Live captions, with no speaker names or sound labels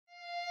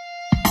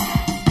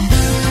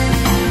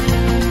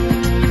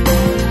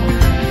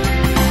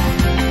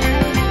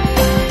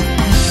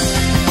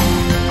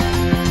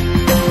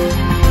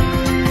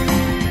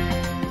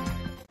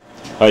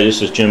Hi,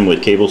 this is Jim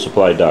with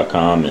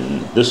CableSupply.com,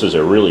 and this is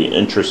a really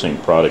interesting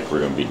product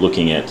we're going to be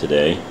looking at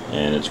today,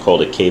 and it's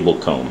called a cable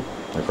comb.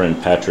 My friend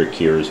Patrick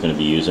here is going to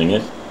be using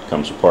it. It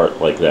comes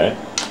apart like that.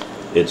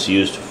 It's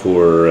used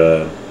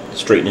for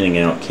straightening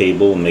out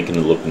cable and making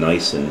it look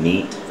nice and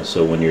neat.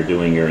 So when you're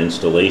doing your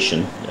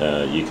installation,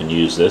 you can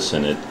use this,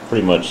 and it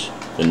pretty much,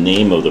 the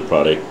name of the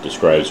product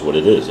describes what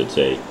it is. It's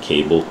a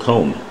cable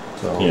comb.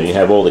 You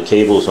have all the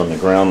cables on the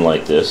ground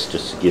like this,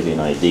 just to give you an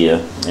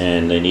idea,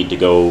 and they need to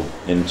go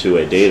into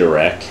a data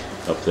rack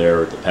up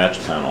there at the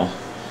patch panel.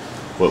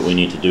 What we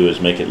need to do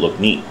is make it look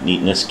neat.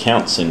 Neatness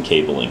counts in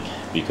cabling,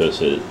 because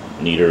the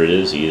neater it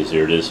is, the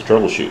easier it is to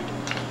troubleshoot.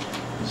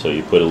 So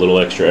you put a little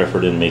extra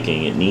effort in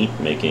making it neat,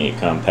 making it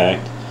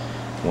compact.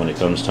 When it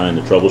comes time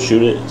to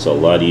troubleshoot it, it's a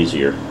lot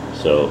easier.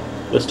 So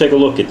let's take a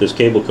look at this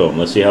cable comb.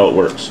 Let's see how it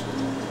works.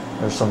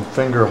 There's some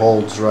finger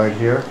holds right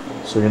here,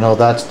 so you know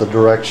that's the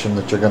direction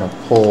that you're going to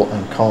pull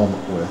and comb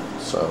it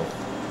with. So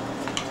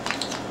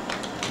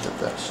get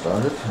that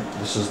started.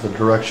 This is the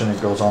direction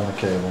it goes on the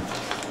cable.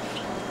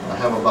 I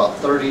have about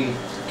 30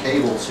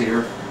 cables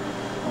here.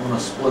 I'm going to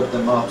split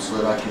them up so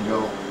that I can go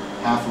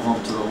half of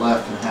them to the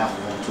left and half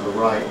of them to the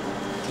right.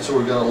 So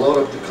we're going to load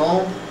up the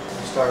comb,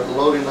 start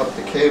loading up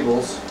the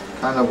cables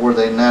kind of where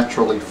they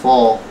naturally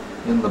fall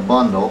in the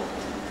bundle.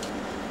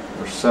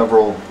 There's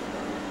several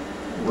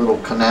little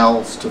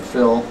canals to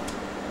fill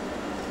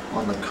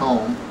on the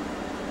comb.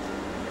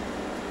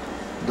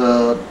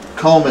 The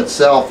comb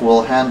itself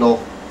will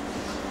handle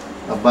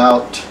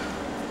about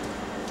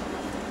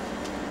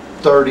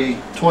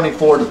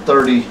 24 to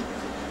 30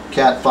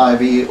 Cat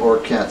 5e or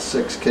Cat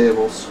 6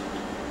 cables.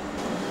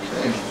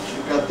 Okay,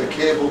 you've got the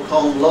cable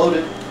comb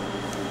loaded.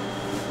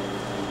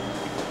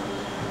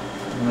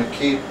 I'm going to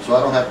keep, so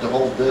I don't have to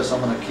hold this,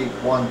 I'm going to keep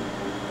one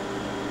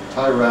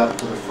tie wrap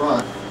to the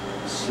front.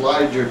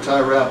 Slide your tie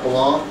wrap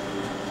along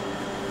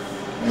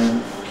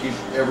and keep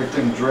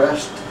everything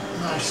dressed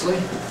nicely.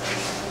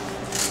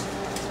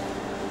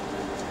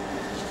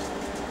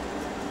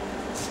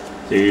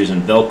 So you're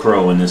using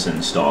Velcro in this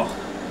install.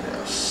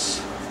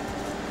 Yes.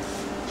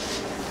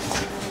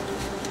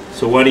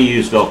 So why do you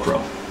use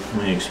Velcro?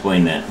 Let me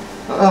explain that.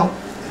 Well,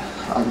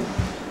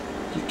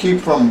 you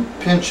keep from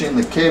pinching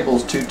the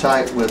cables too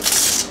tight with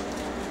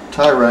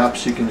tie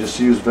wraps. You can just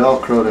use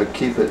Velcro to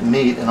keep it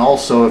neat, and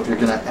also if you're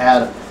going to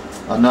add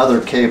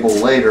another cable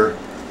later,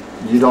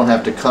 you don't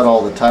have to cut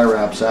all the tie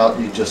wraps out.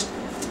 You just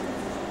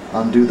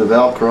undo the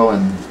Velcro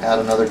and add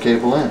another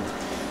cable in.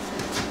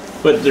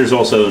 But there's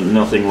also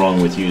nothing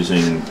wrong with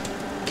using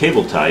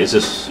cable ties.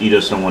 You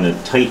just don't want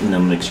to tighten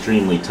them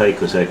extremely tight,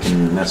 because that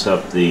can mess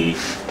up the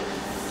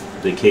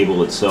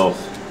cable itself.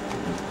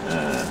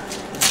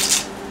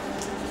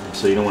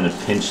 So you don't want to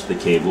pinch the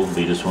cable, but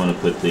you just want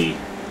to put the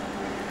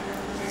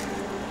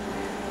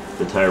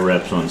tie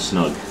wraps on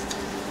snug.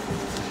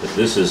 But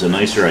this is a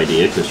nicer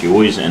idea, because you're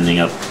always ending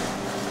up,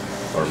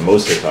 or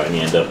most of the time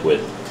you end up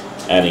with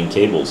adding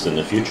cables in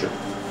the future,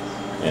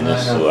 and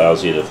this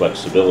allows you the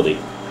flexibility.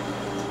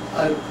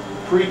 I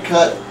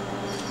pre-cut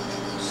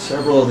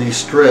several of these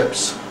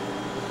strips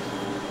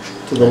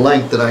to the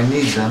length that I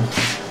need them.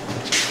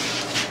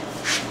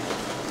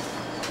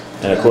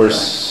 And of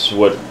course,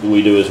 what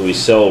we do is we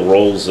sell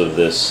rolls of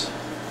this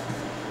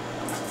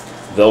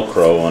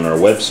Velcro on our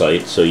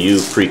website, so you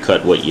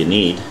pre-cut what you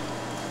need.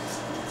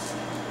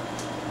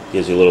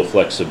 Gives you a little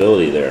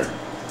flexibility there.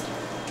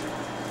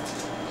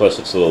 Plus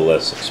it's a little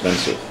less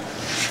expensive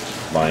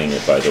buying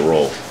it by the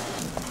roll.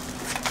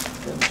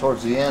 Getting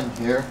towards the end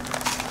here,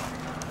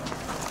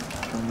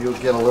 and you'll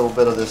get a little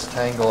bit of this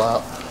tangle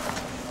out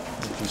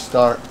if you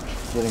start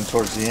getting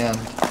towards the end.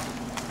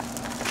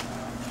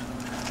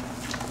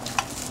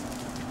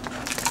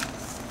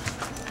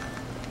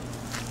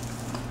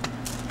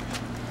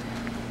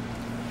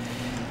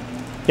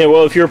 Yeah,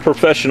 well, if you're a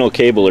professional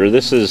cabler,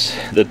 this is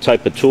the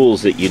type of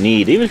tools that you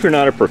need. Even if you're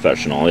not a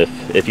professional,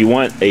 if you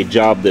want a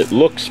job that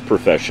looks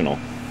professional,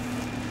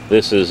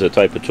 this is the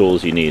type of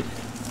tools you need.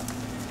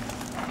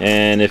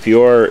 And if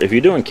you're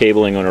doing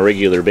cabling on a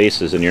regular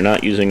basis and you're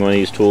not using one of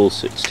these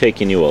tools, it's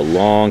taking you a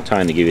long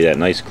time to give you that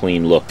nice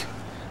clean look.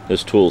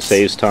 This tool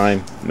saves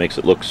time, makes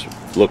it look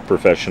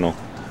professional,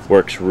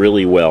 works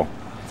really well.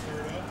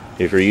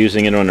 If you're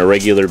using it on a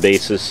regular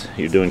basis,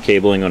 you're doing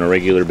cabling on a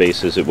regular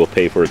basis, it will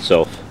pay for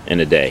itself in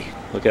a day.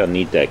 Look how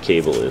neat that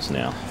cable is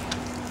now.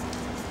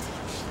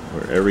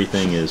 Where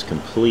everything is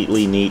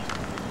completely neat,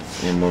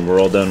 and when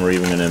we're all done, we're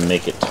even going to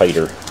make it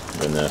tighter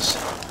than this.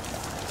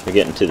 We're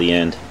getting to the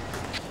end.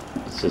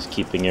 It's just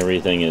keeping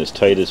everything as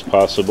tight as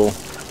possible.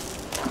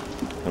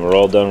 And we're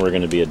all done, we're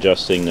going to be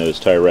adjusting those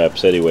tie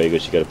wraps anyway,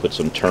 because you got to put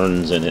some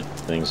turns in it,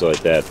 things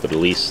like that. But at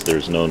least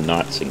there's no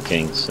knots and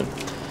kinks and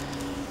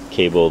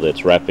cable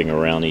that's wrapping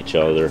around each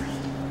other,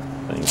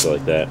 things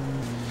like that.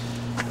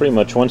 Pretty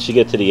much once you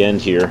get to the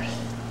end here,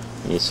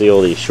 you see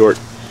all these short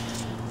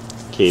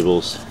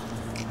cables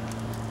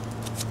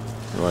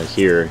like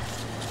here,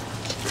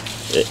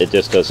 it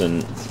just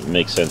doesn't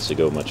make sense to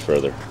go much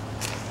further.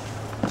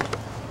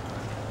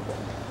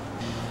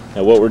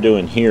 Now what we're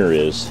doing here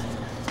is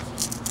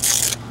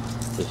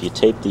If you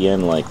tape the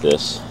end like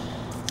this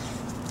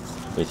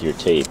with your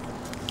tape,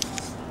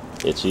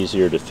 it's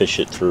easier to fish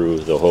it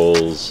through the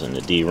holes and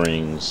the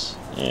D-rings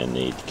and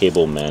the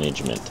cable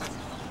management.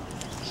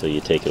 So you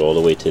take it all the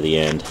way to the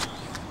end.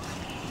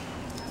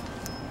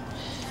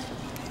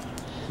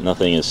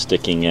 Nothing is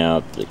sticking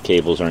out, the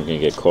cables aren't going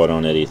to get caught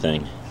on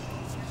anything.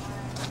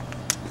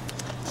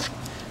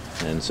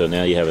 And so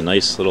now you have a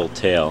nice little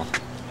tail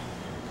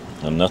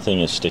and nothing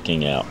is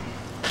sticking out.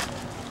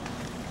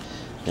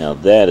 Now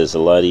that is a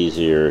lot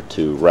easier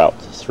to route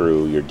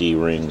through your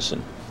D-rings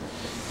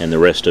and the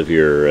rest of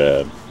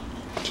your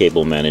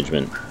cable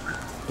management.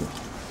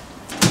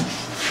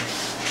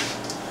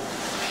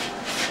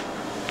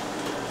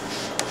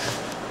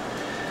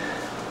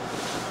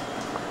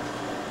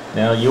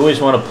 Now you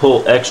always want to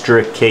pull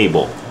extra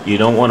cable. You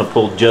don't want to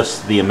pull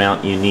just the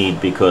amount you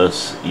need,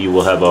 because you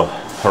will have a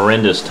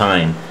horrendous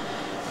time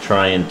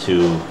trying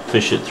to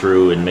fish it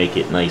through and make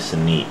it nice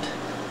and neat.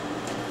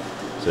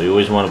 So you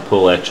always want to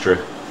pull extra.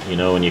 You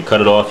know, when you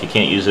cut it off, you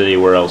can't use it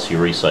anywhere else, you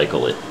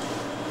recycle it.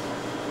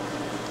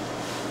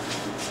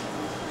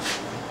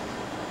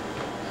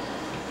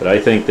 But I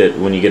think that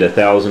when you get a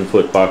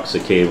 1,000-foot box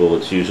of cable,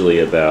 it's usually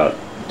about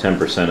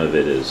 10% of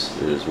it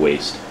is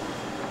waste.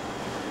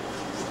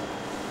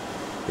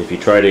 If you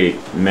try to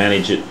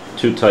manage it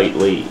too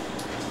tightly,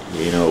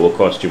 you know, it will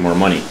cost you more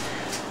money,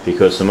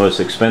 because the most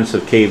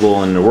expensive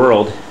cable in the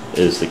world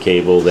is the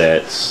cable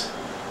that's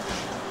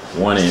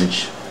 1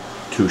 inch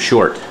too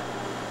short.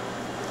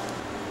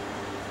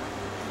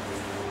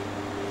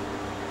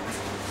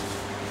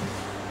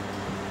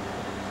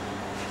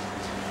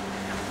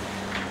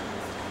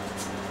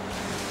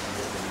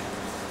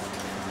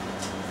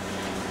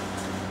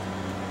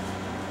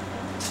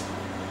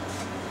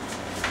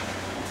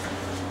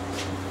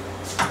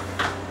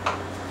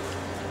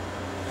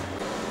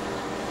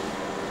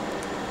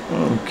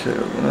 Okay,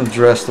 we're going to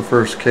dress the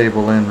first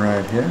cable in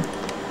right here.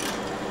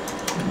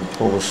 And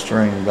pull the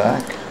string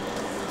back.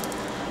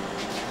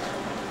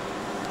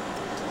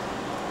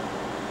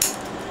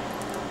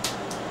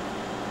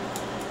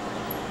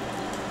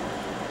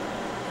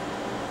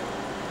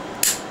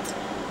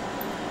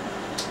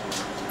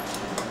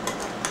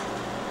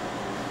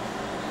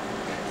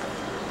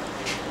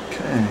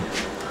 Okay,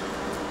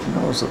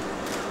 there's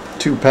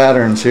two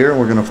patterns here.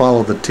 We're going to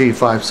follow the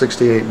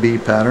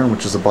T568B pattern,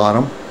 which is the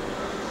bottom.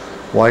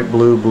 White,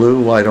 blue,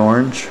 blue, white,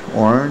 orange,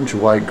 orange,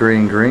 white,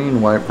 green, green,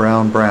 white,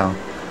 brown, brown.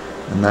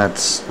 And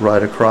that's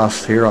right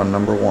across here on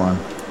number 1.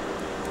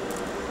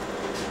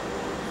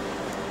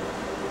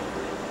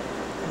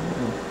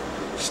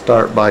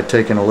 Start by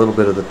taking a little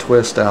bit of the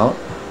twist out.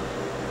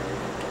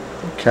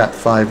 Cat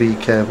 5E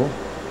cable.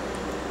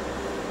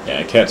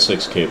 Yeah, Cat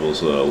 6 cable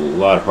is a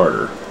lot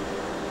harder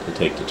to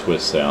take the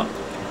twists out.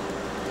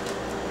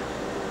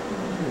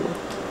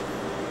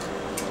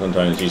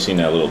 Sometimes you've seen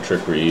that little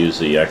trick where you use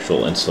the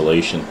actual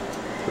insulation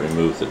to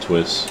remove the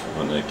twists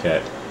on the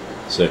Cat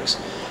 6.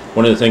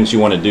 One of the things you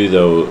want to do,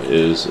 though,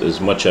 is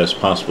as much as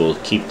possible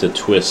keep the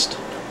twist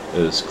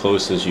as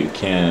close as you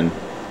can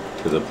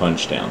to the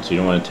punch down. So you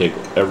don't want to take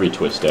every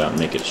twist out and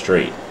make it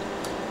straight.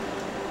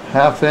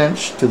 1/2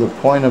 inch to the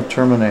point of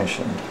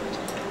termination.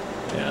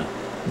 Yeah.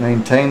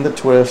 Maintain the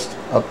twist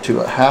up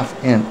to 1/2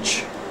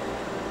 inch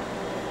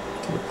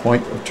to the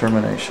point of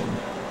termination.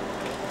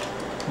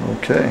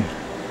 Okay.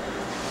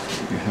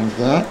 You have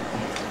that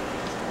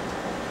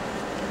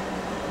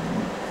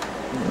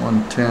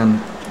 110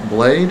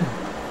 blade,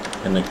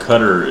 and the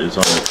cutter is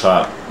on the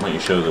top. Why don't you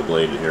show the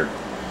blade here?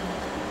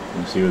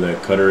 You see where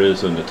that cutter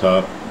is on the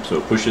top? So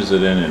it pushes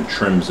it in and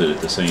trims it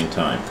at the same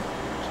time.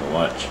 So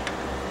watch.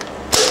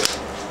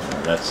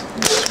 That's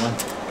this one.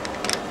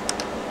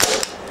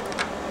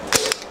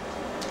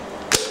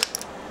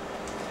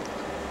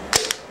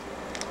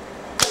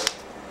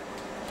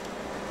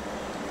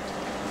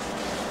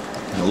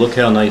 Now look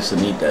how nice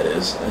and neat that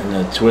is, and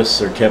the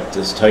twists are kept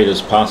as tight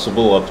as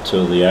possible up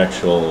to the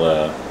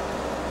actual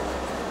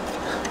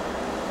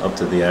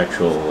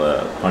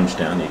punch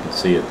down. You can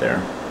see it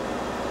there,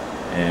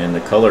 and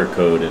the color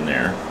code in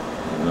there.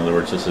 In other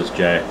words, this is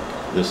jack.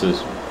 This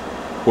is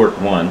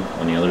port 1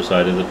 on the other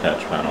side of the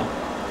patch panel,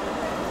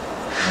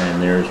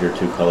 and there's your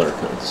 2 color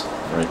codes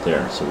right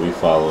there. So we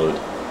followed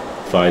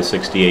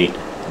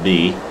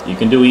 568B. You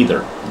can do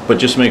either, but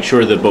just make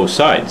sure that both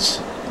sides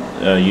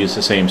use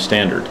the same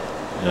standard.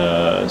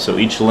 So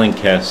each link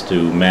has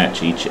to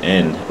match each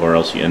end, or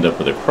else you end up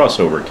with a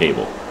crossover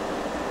cable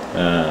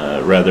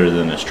rather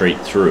than a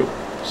straight through.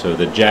 So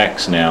the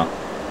jacks now,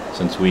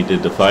 since we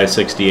did the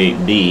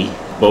 568B,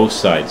 both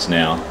sides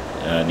now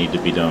need to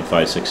be done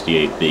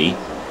 568B.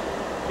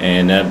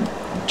 And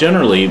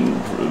generally,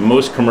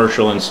 most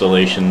commercial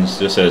installations,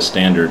 just as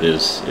standard,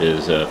 is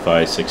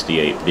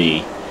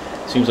 568B.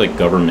 Seems like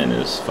government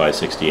is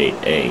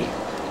 568A,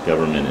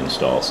 government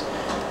installs.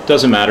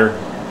 Doesn't matter.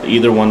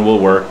 Either one will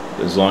work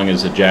as long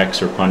as the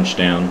jacks are punched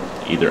down,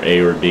 either A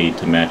or B,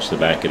 to match the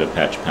back of the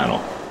patch panel.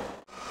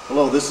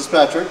 Hello, this is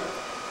Patrick.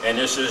 And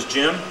this is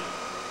Jim.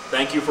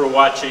 Thank you for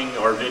watching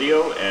our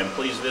video, and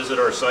please visit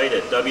our site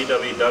at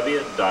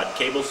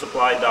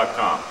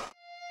www.CableSupply.com.